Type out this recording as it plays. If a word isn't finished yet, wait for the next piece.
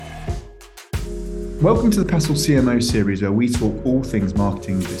Welcome to the Passle CMO Series, where we talk all things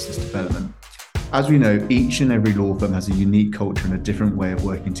marketing and business development. As we know, each and every law firm has a unique culture and a different way of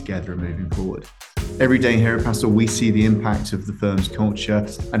working together and moving forward. Every day here at Passle, we see the impact of the firm's culture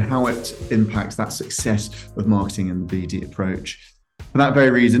and how it impacts that success of marketing and the BD approach. For that very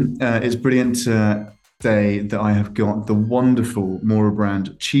reason, it's brilliant day that I have got the wonderful Maura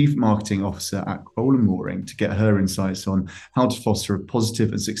Brandt, Chief Marketing Officer at Crowell Moring, to get her insights on how to foster a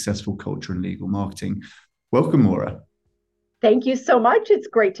positive and successful culture in legal marketing. Welcome, Maura. Thank you so much. It's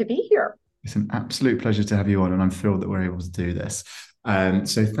great to be here. It's an absolute pleasure to have you on, and I'm thrilled that we're able to do this.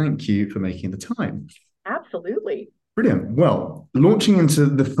 So thank you for making the time. Absolutely. Brilliant. Well, launching into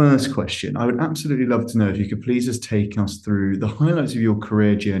the first question, I would absolutely love to know if you could please just take us through the highlights of your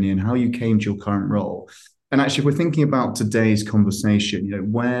career journey and how you came to your current role. And actually, if we're thinking about today's conversation,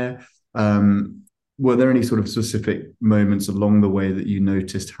 where were there any sort of specific moments along the way that you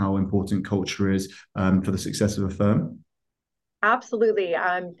noticed how important culture is for the success of a firm? Absolutely.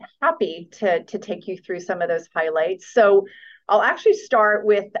 I'm happy to take you through some of those highlights. So I'll actually start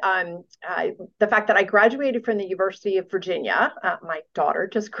with the fact that I graduated from the University of Virginia. My daughter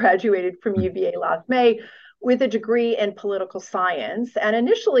just graduated from UVA last May with a degree in political science. And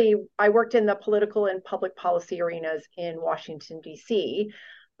initially, I worked in the political and public policy arenas in Washington, D.C.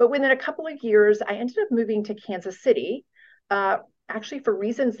 But within a couple of years, I ended up moving to Kansas City, actually for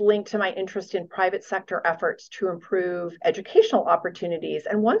reasons linked to my interest in private sector efforts to improve educational opportunities.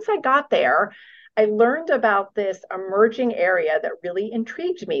 And once I got there, I learned about this emerging area that really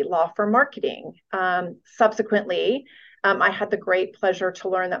intrigued me, law firm marketing. Subsequently, I had the great pleasure to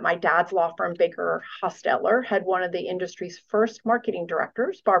learn that my dad's law firm, Baker Hostetler, had one of the industry's first marketing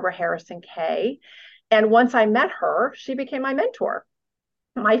directors, Barbara Harrison Kay. And once I met her, she became my mentor.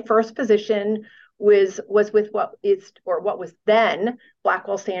 My first position was with what was then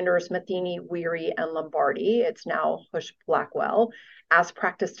Blackwell, Sanders, Matheny, Weary, and Lombardi. It's now Hush Blackwell, as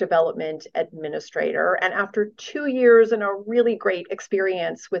practice development administrator. And after 2 years and a really great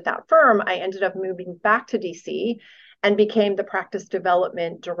experience with that firm, I ended up moving back to DC and became the practice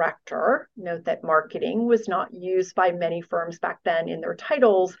development director. Note that marketing was not used by many firms back then in their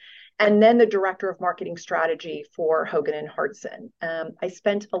titles. And then the director of marketing strategy for Hogan and Hardson. I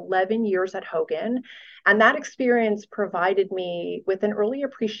spent 11 years at Hogan, and that experience provided me with an early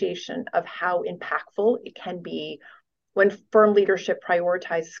appreciation of how impactful it can be when firm leadership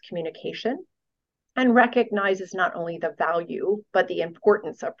prioritizes communication and recognizes not only the value, but the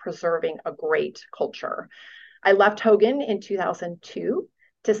importance of preserving a great culture. I left Hogan in 2002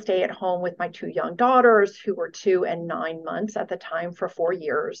 to stay at home with my 2 young daughters, who were 2 and 9 months at the time, for 4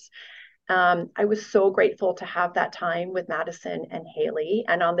 years. I was so grateful to have that time with Madison and Haley.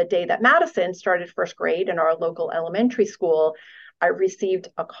 And on the day that Madison started first grade in our local elementary school, I received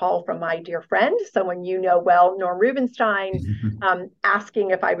a call from my dear friend, someone you know well, Norm Rubenstein,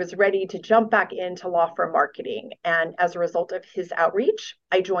 asking if I was ready to jump back into law firm marketing. And as a result of his outreach,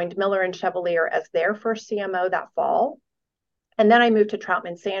 I joined Miller and Chevalier as their first CMO that fall. And then I moved to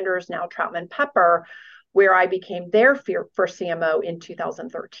Troutman Sanders, now Troutman Pepper, where I became their first CMO in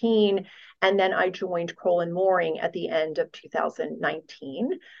 2013. And then I joined Crowell Moring at the end of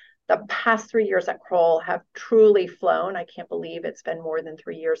 2019. The past 3 years at Crowell have truly flown. I can't believe it's been more than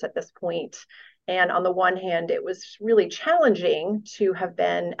 3 years at this point. And on the one hand, it was really challenging to have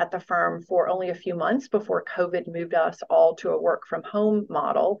been at the firm for only a few months before COVID moved us all to a work from home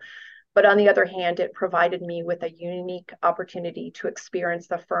model. But on the other hand, it provided me with a unique opportunity to experience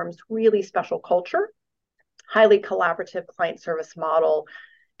the firm's really special culture, highly collaborative client service model,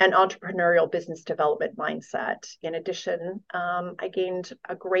 and entrepreneurial business development mindset. In addition, I gained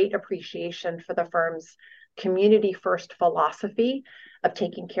a great appreciation for the firm's community-first philosophy of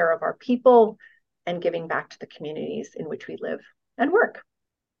taking care of our people and giving back to the communities in which we live and work.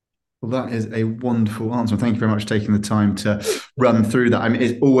 Well, that is a wonderful answer. Thank you very much for taking the time to run through that. I mean,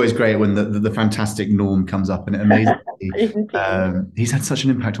 it's always great when the fantastic Norm comes up, and it amazes me. He's had such an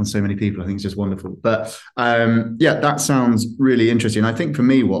impact on so many people. I think it's just wonderful. But yeah, that sounds really interesting. I think for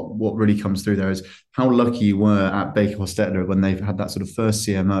me, what really comes through there is how lucky you were at Baker Hostetler when they've had that sort of first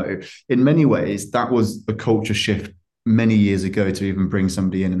CMO. In many ways, that was a culture shift many years ago to even bring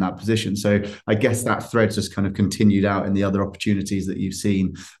somebody in that position. So I guess that thread just kind of continued out in the other opportunities that you've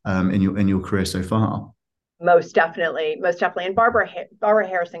seen in your career so far. Most definitely. And Barbara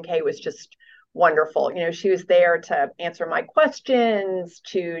Harrison Kay was just wonderful. She was there to answer my questions,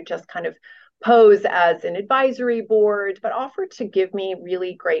 to just kind of pose as an advisory board, but offered to give me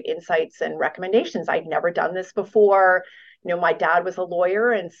really great insights and recommendations. I'd never done this before. My dad was a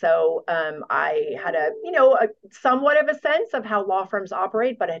lawyer, and so I had a somewhat of a sense of how law firms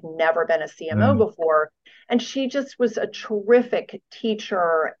operate, but had never been a CMO before. And she just was a terrific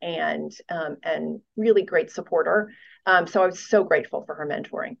teacher and really great supporter. So I was so grateful for her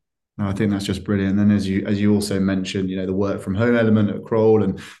mentoring. No, I think that's just brilliant. And then as you also mentioned, the work from home element at Crowell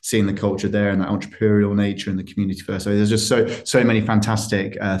and seeing the culture there and that entrepreneurial nature and the community first. So there's just so many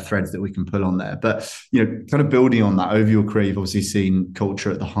fantastic threads that we can pull on there. But kind of building on that over your career, you've obviously seen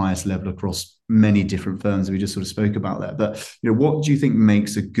culture at the highest level across many different firms that we just sort of spoke about there. But what do you think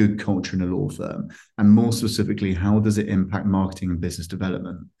makes a good culture in a law firm? And more specifically, how does it impact marketing and business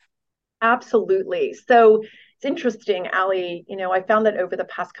development? Absolutely. So it's interesting, Ali. I found that over the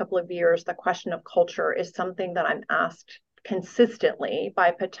past couple of years, the question of culture is something that I'm asked consistently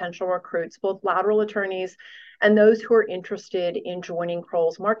by potential recruits, both lateral attorneys and those who are interested in joining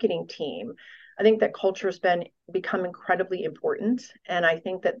Crowell's marketing team. I think that culture has become incredibly important. And I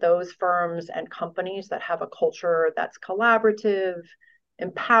think that those firms and companies that have a culture that's collaborative,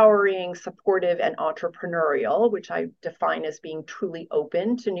 empowering, supportive, and entrepreneurial, which I define as being truly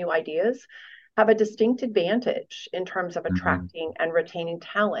open to new ideas, have a distinct advantage in terms of attracting and retaining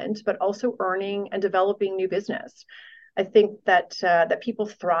talent, but also earning and developing new business. I think that people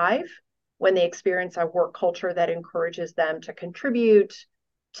thrive when they experience a work culture that encourages them to contribute,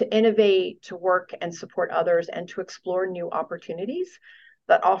 to innovate, to work and support others, and to explore new opportunities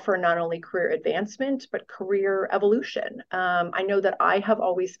that offer not only career advancement, but career evolution. I know that I have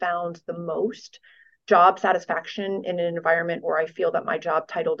always found the most job satisfaction in an environment where I feel that my job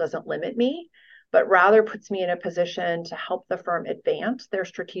title doesn't limit me, but rather puts me in a position to help the firm advance their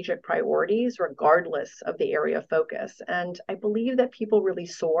strategic priorities, regardless of the area of focus. And I believe that people really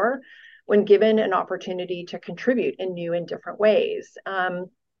soar when given an opportunity to contribute in new and different ways. And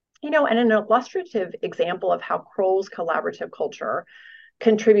an illustrative example of how Crowell's collaborative culture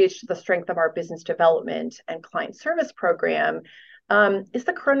contributes to the strength of our business development and client service program is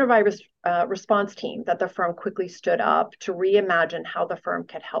the coronavirus response team that the firm quickly stood up to reimagine how the firm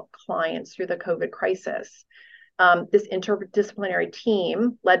could help clients through the COVID crisis. This interdisciplinary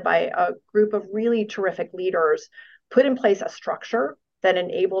team, led by a group of really terrific leaders, put in place a structure that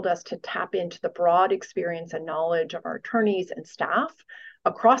enabled us to tap into the broad experience and knowledge of our attorneys and staff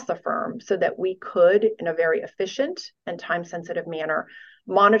across the firm so that we could, in a very efficient and time-sensitive manner,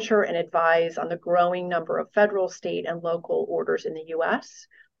 monitor and advise on the growing number of federal, state, and local orders in the US,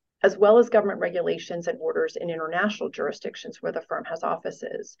 as well as government regulations and orders in international jurisdictions where the firm has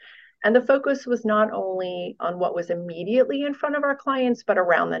offices. And the focus was not only on what was immediately in front of our clients, but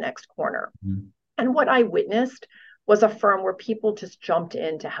around the next corner. And what I witnessed was a firm where people just jumped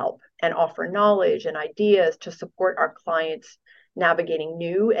in to help and offer knowledge and ideas to support our clients navigating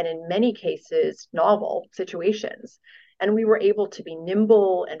new and, in many cases, novel situations. And we were able to be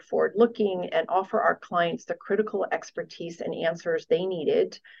nimble and forward-looking and offer our clients the critical expertise and answers they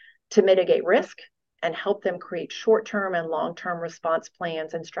needed to mitigate risk and help them create short-term and long-term response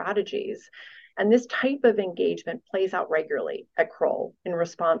plans and strategies. And this type of engagement plays out regularly at Crowell in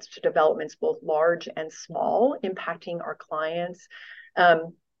response to developments both large and small, impacting our clients.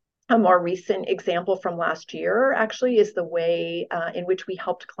 A more recent example from last year actually is the way in which we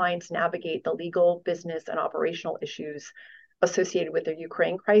helped clients navigate the legal, business, and operational issues associated with the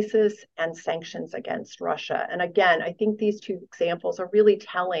Ukraine crisis and sanctions against Russia. And again, I think these two examples are really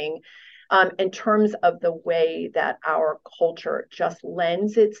telling in terms of the way that our culture just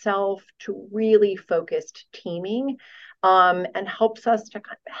lends itself to really focused teaming and helps us to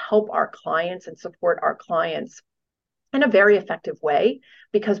kind of help our clients and support our clients in a very effective way,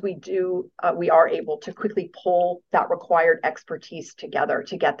 because we are able to quickly pull that required expertise together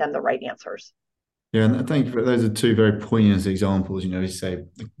to get them the right answers. Yeah, and thank you for those are two very poignant examples. You say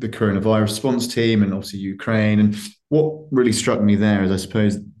the coronavirus response team and obviously Ukraine. And what really struck me there is, I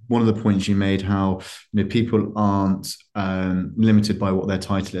suppose, one of the points you made, how people aren't limited by what their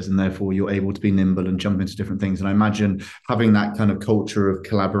title is, and therefore you're able to be nimble and jump into different things. And I imagine having that kind of culture of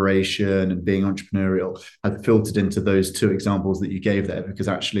collaboration and being entrepreneurial had filtered into those two examples that you gave there, because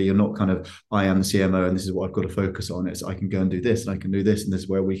actually you're not kind of, I am the CMO and this is what I've got to focus on. It's I can go and do this and I can do this, and this is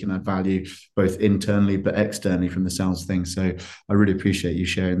where we can add value both internally but externally from the sounds of things. So I really appreciate you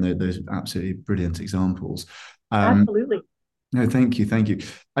sharing those absolutely brilliant examples. Absolutely. No, thank you. Thank you.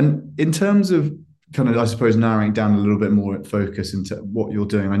 And in terms of kind of, I suppose, narrowing down a little bit more focus into what you're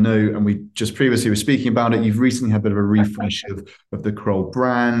doing, I know, and we just previously were speaking about it, you've recently had a bit of a refresh of the Crowell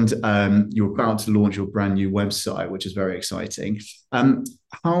brand. You're about to launch your brand new website, which is very exciting.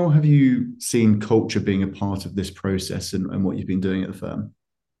 How have you seen culture being a part of this process and what you've been doing at the firm?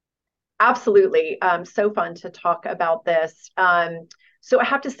 Absolutely. So fun to talk about this. So I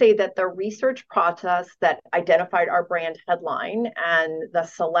have to say that the research process that identified our brand headline and the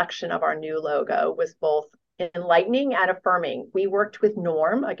selection of our new logo was both enlightening and affirming. We worked with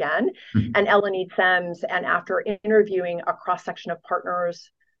Norm again and Eleni Thames, and after interviewing a cross section of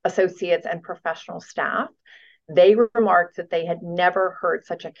partners, associates, and professional staff, they remarked that they had never heard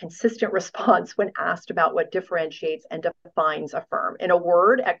such a consistent response when asked about what differentiates and defines a firm. In a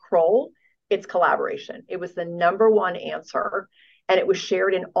word, at Crowell, it's collaboration. It was the number one answer, and it was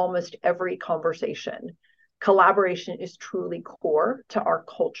shared in almost every conversation. Collaboration is truly core to our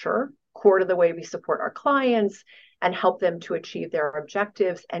culture, core to the way we support our clients and help them to achieve their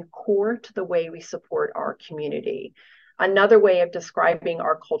objectives, and core to the way we support our community. Another way of describing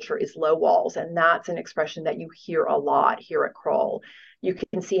our culture is low walls, and that's an expression that you hear a lot here at Crowell. You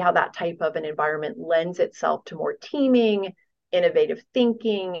can see how that type of an environment lends itself to more teaming, innovative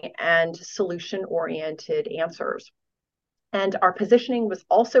thinking, and solution-oriented answers. And our positioning was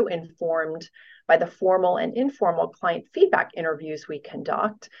also informed by the formal and informal client feedback interviews we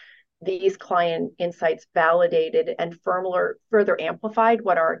conduct. These client insights validated and further amplified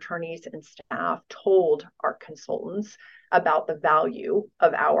what our attorneys and staff told our consultants about the value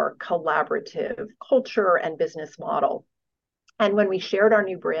of our collaborative culture and business model. And when we shared our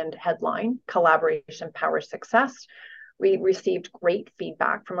new brand headline, Collaboration Powers Success, we received great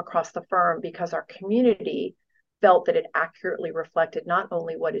feedback from across the firm because our community felt that it accurately reflected not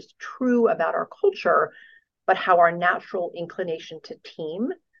only what is true about our culture, but how our natural inclination to team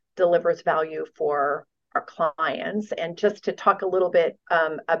delivers value for our clients. And just to talk a little bit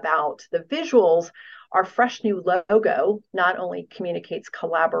about the visuals, our fresh new logo not only communicates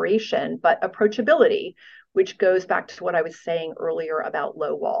collaboration, but approachability, which goes back to what I was saying earlier about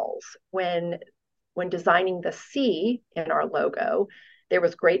low walls. When designing the C in our logo, there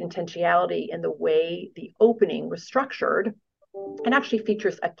was great intentionality in the way the opening was structured, and actually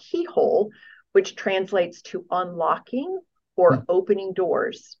features a keyhole, which translates to unlocking or opening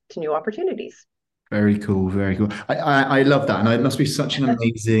doors to new opportunities. Very cool, very cool. I love that, and it must be such an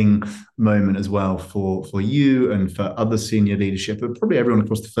amazing moment as well for you and for other senior leadership, and probably everyone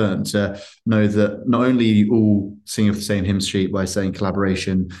across the firm, to know that not only are you all singing off the same hymn sheet by saying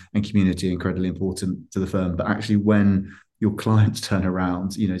collaboration and community are incredibly important to the firm, but actually when your clients turn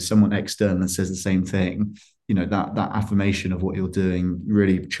around, someone external and says the same thing, that affirmation of what you're doing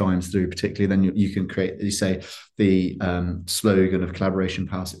really chimes through. Particularly then you can create, as you say, the slogan of collaboration,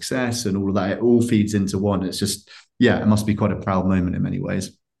 power, success, and all of that. It all feeds into one. It's just, it must be quite a proud moment in many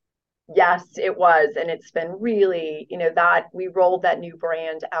ways. Yes, it was. And it's been really, that we rolled that new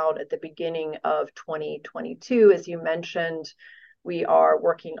brand out at the beginning of 2022. As you mentioned, we are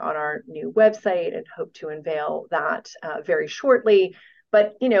working on our new website and hope to unveil that very shortly.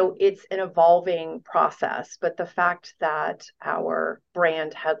 But, it's an evolving process. But the fact that our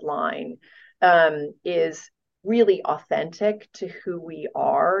brand headline is really authentic to who we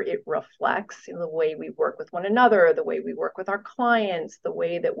are, it reflects in the way we work with one another, the way we work with our clients, the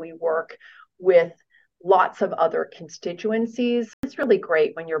way that we work with lots of other constituencies. It's really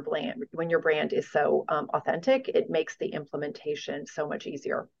great when your brand is so authentic. It makes the implementation so much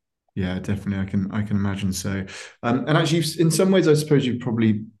easier. Yeah, definitely. I can imagine so. And actually, in some ways, I suppose you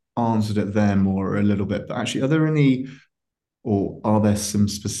probably answered it there more a little bit. But actually, are there some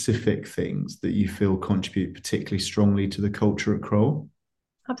specific things that you feel contribute particularly strongly to the culture at Crowell?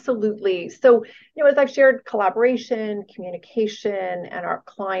 Absolutely. So, as I've shared, collaboration, communication, and our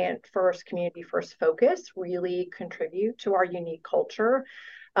client first, community first focus really contribute to our unique culture.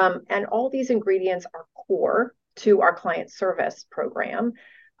 And all these ingredients are core to our client service program.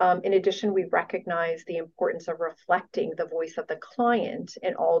 In addition, we recognize the importance of reflecting the voice of the client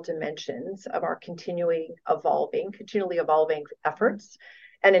in all dimensions of our continually evolving efforts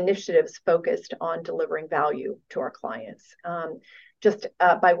and initiatives focused on delivering value to our clients. Just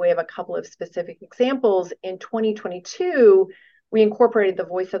by way of a couple of specific examples, in 2022, we incorporated the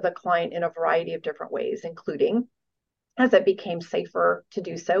voice of the client in a variety of different ways, including, as it became safer to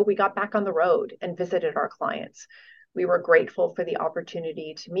do so, we got back on the road and visited our clients. We were grateful for the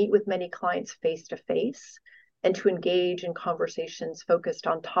opportunity to meet with many clients face to face and to engage in conversations focused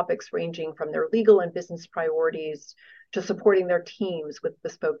on topics ranging from their legal and business priorities to supporting their teams with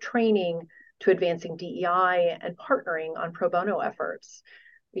bespoke training to advancing DEI and partnering on pro bono efforts.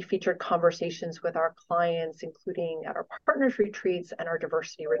 We featured conversations with our clients, including at our partners retreats and our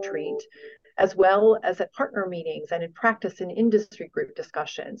diversity retreat, as well as at partner meetings and in practice and industry group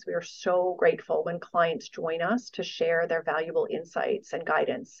discussions. We are so grateful when clients join us to share their valuable insights and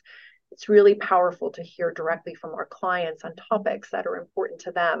guidance. It's really powerful to hear directly from our clients on topics that are important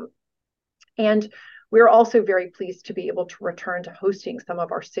to them. And we're also very pleased to be able to return to hosting some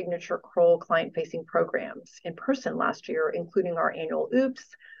of our signature Crowell client-facing programs in person last year, including our annual OOPS,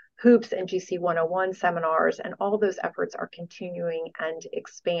 Hoops, and GC 101 seminars. And all those efforts are continuing and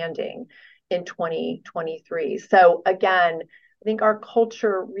expanding in 2023. So again, I think our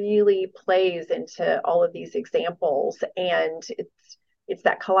culture really plays into all of these examples, and it's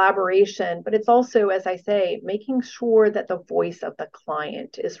that collaboration, but it's also, as I say, making sure that the voice of the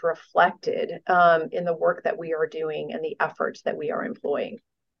client is reflected in the work that we are doing and the efforts that we are employing.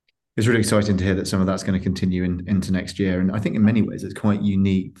 It's really exciting to hear that some of that's going to continue into next year. And I think in many ways, it's quite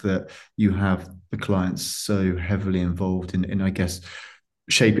unique that you have the clients so heavily involved in I guess,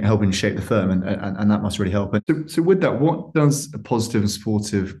 helping shape the firm. And that must really help. So with that, what does a positive and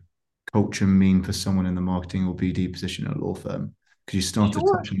supportive culture mean for someone in the marketing or BD position at a law firm? Because you started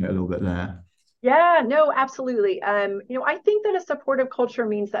touching it a little bit there. Yeah, no, absolutely. I think that a supportive culture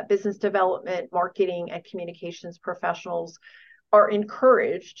means that business development, marketing, and communications professionals are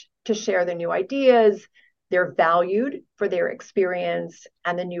encouraged to share their new ideas. They're valued for their experience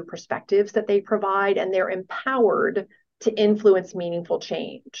and the new perspectives that they provide, and they're empowered to influence meaningful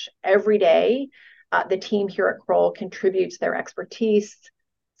change. Every day, the team here at Crowell contributes their expertise,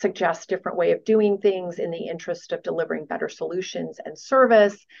 suggests different way of doing things in the interest of delivering better solutions and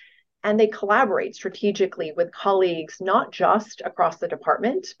service, and they collaborate strategically with colleagues, not just across the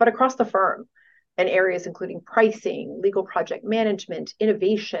department, but across the firm in areas including pricing, legal project management,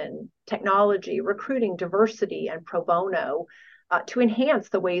 innovation, technology, recruiting, diversity, and pro bono to enhance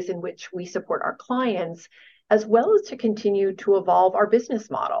the ways in which we support our clients, as well as to continue to evolve our business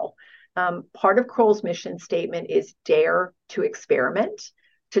model. Part of Crowell's mission statement is dare to experiment,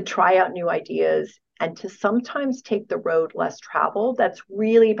 to try out new ideas, and to sometimes take the road less traveled. That's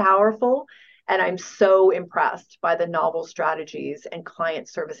really powerful. And I'm so impressed by the novel strategies and client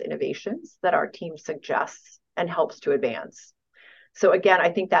service innovations that our team suggests and helps to advance. So again, I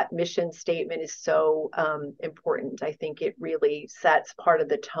think that mission statement is so important. I think it really sets part of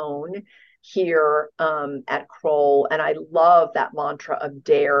the tone here at Crowell. And I love that mantra of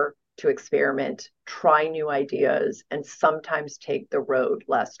dare to experiment, try new ideas, and sometimes take the road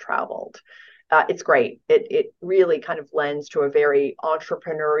less traveled. It's great. It really kind of lends to a very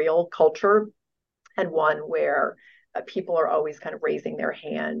entrepreneurial culture, and one where people are always kind of raising their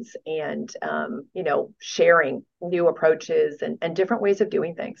hands and sharing new approaches and different ways of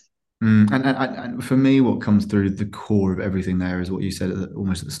doing things. And for me, what comes through the core of everything there is what you said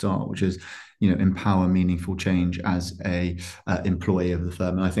almost at the start, which is, empower meaningful change as a employee of the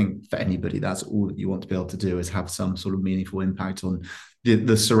firm. And I think for anybody, that's all that you want to be able to do, is have some sort of meaningful impact on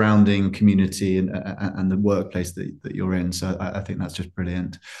the surrounding community and the workplace that you're in. So I think that's just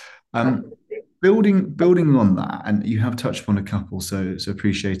brilliant. Building on that, and you have touched upon a couple, so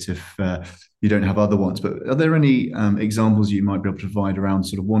appreciate if you don't have other ones, but are there any examples you might be able to provide around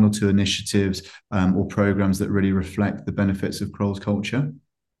sort of one or two initiatives or programs that really reflect the benefits of Crowell's culture?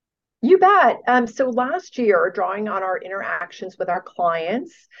 You bet. So last year, drawing on our interactions with our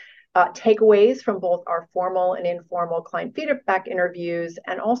clients, takeaways from both our formal and informal client feedback interviews,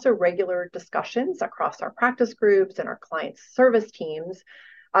 and also regular discussions across our practice groups and our client service teams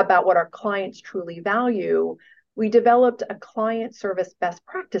about what our clients truly value, we developed a client service best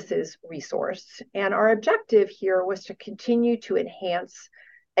practices resource. And our objective here was to continue to enhance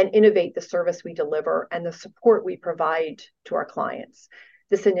and innovate the service we deliver and the support we provide to our clients.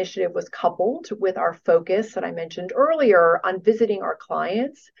 This initiative was coupled with our focus that I mentioned earlier on visiting our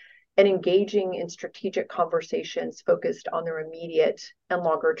clients and engaging in strategic conversations focused on their immediate and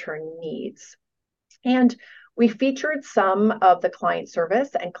longer term needs. And we featured some of the client service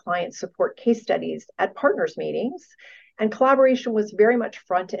and client support case studies at partners meetings, and collaboration was very much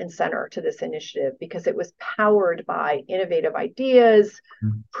front and center to this initiative because it was powered by innovative ideas,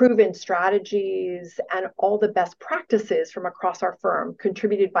 proven strategies, and all the best practices from across our firm,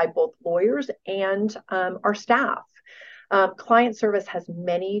 contributed by both lawyers and our staff. Client service has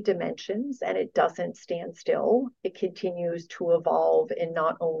many dimensions, and it doesn't stand still. It continues to evolve in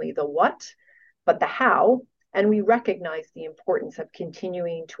not only the what, but the how. And we recognize the importance of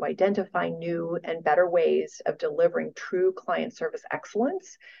continuing to identify new and better ways of delivering true client service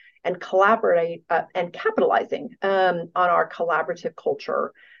excellence and collaborate and capitalizing on our collaborative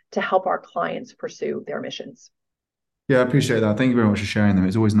culture to help our clients pursue their missions. Yeah, I appreciate that. Thank you very much for sharing them.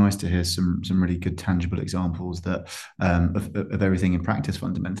 It's always nice to hear some really good tangible examples that of everything in practice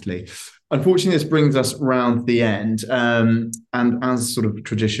fundamentally. Unfortunately, this brings us round the end. And as sort of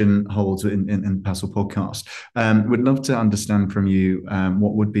tradition holds in the Passle podcast, we'd love to understand from you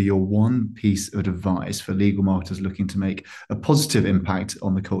what would be your one piece of advice for legal marketers looking to make a positive impact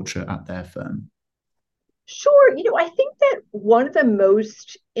on the culture at their firm. Sure. I think that one of the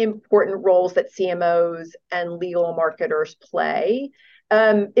most important roles that CMOs and legal marketers play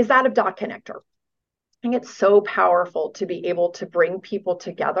is that of dot connector. I think it's so powerful to be able to bring people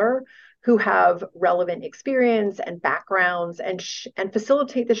together who have relevant experience and backgrounds and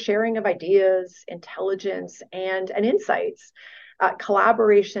facilitate the sharing of ideas, intelligence, and insights.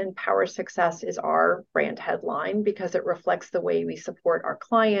 Collaboration, power, success is our brand headline because it reflects the way we support our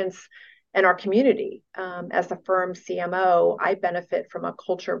clients and our community. As the firm CMO, I benefit from a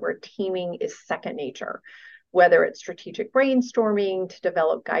culture where teaming is second nature, whether it's strategic brainstorming to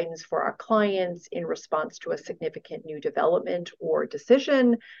develop guidance for our clients in response to a significant new development or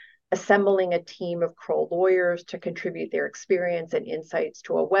decision, assembling a team of Crowell lawyers to contribute their experience and insights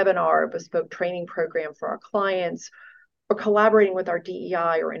to a webinar, a bespoke training program for our clients, or collaborating with our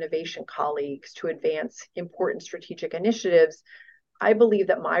DEI or innovation colleagues to advance important strategic initiatives. I believe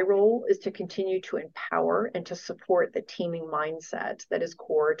that my role is to continue to empower and to support the teaming mindset that is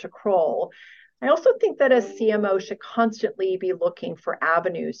core to Crowell. I also think that a CMO should constantly be looking for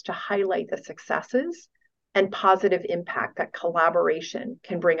avenues to highlight the successes and positive impact that collaboration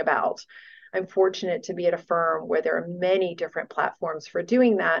can bring about. I'm fortunate to be at a firm where there are many different platforms for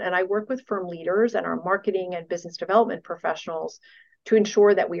doing that. And I work with firm leaders and our marketing and business development professionals to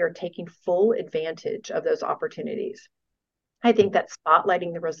ensure that we are taking full advantage of those opportunities. I think that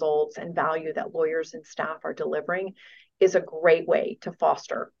spotlighting the results and value that lawyers and staff are delivering is a great way to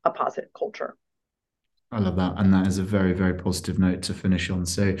foster a positive culture. I love that. And that is a very, very positive note to finish on.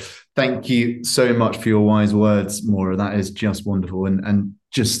 So thank you so much for your wise words, Maura. That is just wonderful and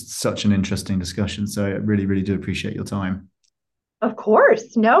just such an interesting discussion. So I really, really do appreciate your time. Of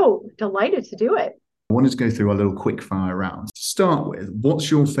course. No, delighted to do it. I wanted to go through our little quick fire round. To start with, what's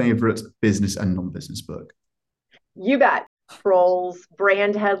your favorite business and non-business book? You bet. Crowell's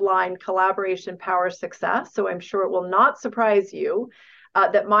brand headline, Collaboration, Power, Success. So I'm sure it will not surprise you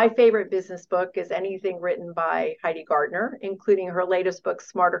that my favorite business book is anything written by Heidi Gardner, including her latest book,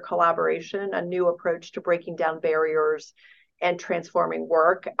 Smarter Collaboration, a new approach to breaking down barriers and transforming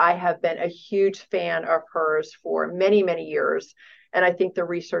work. I have been a huge fan of hers for many, many years. And I think the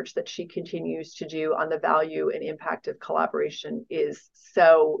research that she continues to do on the value and impact of collaboration is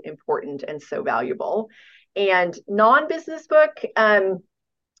so important and so valuable. And non-business book, I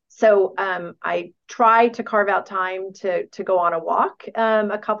try to carve out time to go on a walk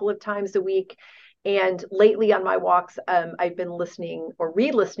a couple of times a week. And lately on my walks, I've been listening or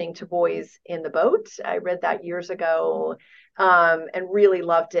re-listening to Boys in the Boat. I read that years ago and really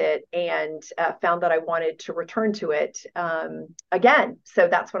loved it and found that I wanted to return to it again. So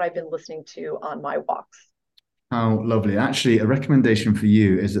that's what I've been listening to on my walks. How lovely. Actually, a recommendation for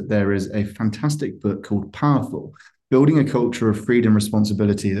you is that there is a fantastic book called Passle, Building a Culture of Freedom and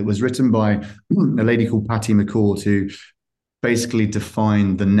Responsibility, that was written by a lady called Patty McCourt, who basically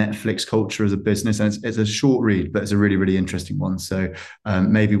defined the Netflix culture as a business. And it's a short read, but it's a really, really interesting one. So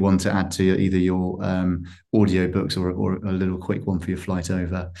maybe one to add to either your audio books or a little quick one for your flight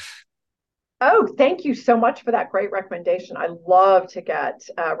over. Oh, thank you so much for that great recommendation. I love to get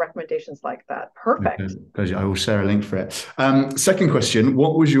recommendations like that. Perfect. Pleasure. I will share a link for it. Second question,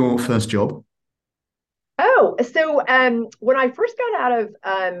 what was your first job? Oh, so when I first got out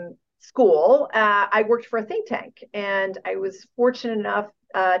of school, I worked for a think tank, and I was fortunate enough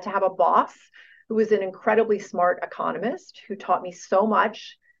to have a boss who was an incredibly smart economist who taught me so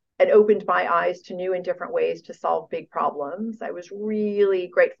much and opened my eyes to new and different ways to solve big problems. I was really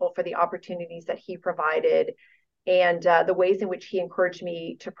grateful for the opportunities that he provided and the ways in which he encouraged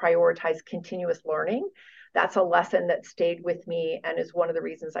me to prioritize continuous learning. That's a lesson that stayed with me and is one of the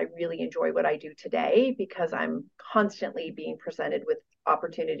reasons I really enjoy what I do today, because I'm constantly being presented with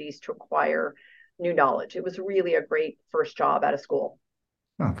opportunities to acquire new knowledge. It was really a great first job out of school.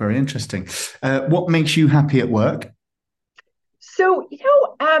 Oh, very interesting. What makes you happy at work? So,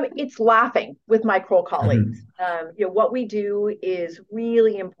 it's laughing with my Crowell colleagues. What we do is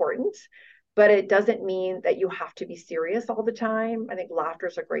really important, but it doesn't mean that you have to be serious all the time. I think laughter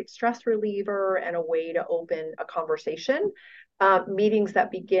is a great stress reliever and a way to open a conversation. Meetings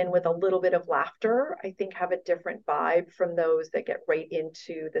that begin with a little bit of laughter, I think, have a different vibe from those that get right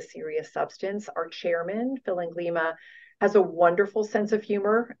into the serious substance. Our chairman, Phil Anglima, has a wonderful sense of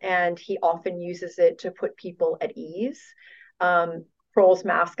humor, and he often uses it to put people at ease. Crowell's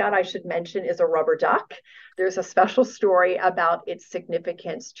mascot, I should mention, is a rubber duck. There's a special story about its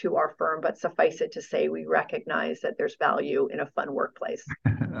significance to our firm, but suffice it to say, we recognize that there's value in a fun workplace.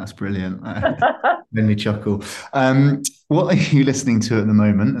 That's brilliant. Made me chuckle. What are you listening to at the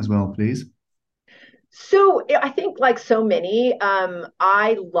moment as well, please? So I think, like so many,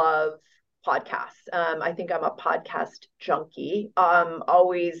 I love podcasts. I think I'm a podcast junkie.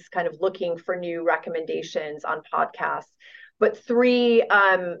 Always kind of looking for new recommendations on podcasts. But three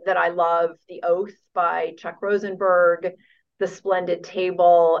that I love: The Oath by Chuck Rosenberg, The Splendid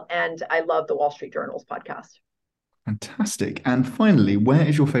Table, and I love the Wall Street Journal's podcast. Fantastic. And finally, where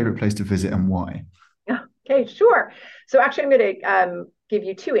is your favorite place to visit and why? Okay, sure. So actually, I'm going to give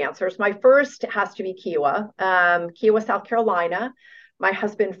you two answers. My first has to be Kiowa, Kiowa, South Carolina. My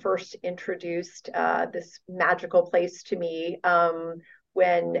husband first introduced this magical place to me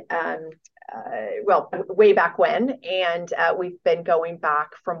when, way back when. And we've been going back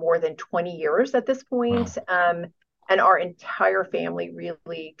for more than 20 years at this point. Wow. And our entire family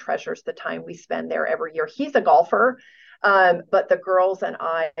really treasures the time we spend there every year. He's a golfer. But the girls and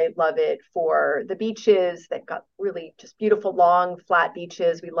I love it for the beaches. They've got really just beautiful, long, flat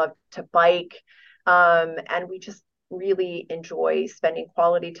beaches. We love to bike. And we just really enjoy spending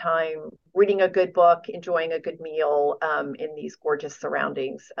quality time, reading a good book, enjoying a good meal in these gorgeous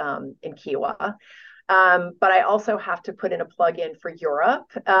surroundings in Kiowa. But I also have to put in a plug in for Europe.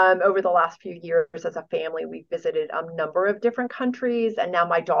 Over the last few years as a family, we've visited a number of different countries. And now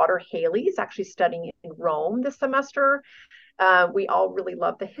my daughter, Haley, is actually studying in Rome this semester. We all really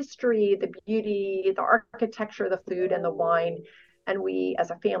love the history, the beauty, the architecture, the food, and the wine. And we,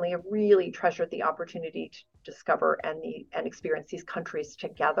 as a family, have really treasured the opportunity to discover and experience these countries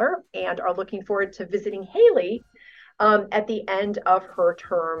together, and are looking forward to visiting Haley at the end of her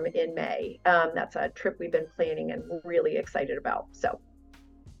term in May. That's a trip we've been planning and really excited about. So.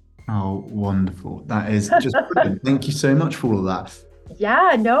 Oh, wonderful. That is just brilliant. Thank you so much for all of that.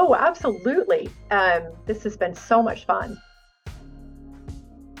 Yeah, no, absolutely. This has been so much fun.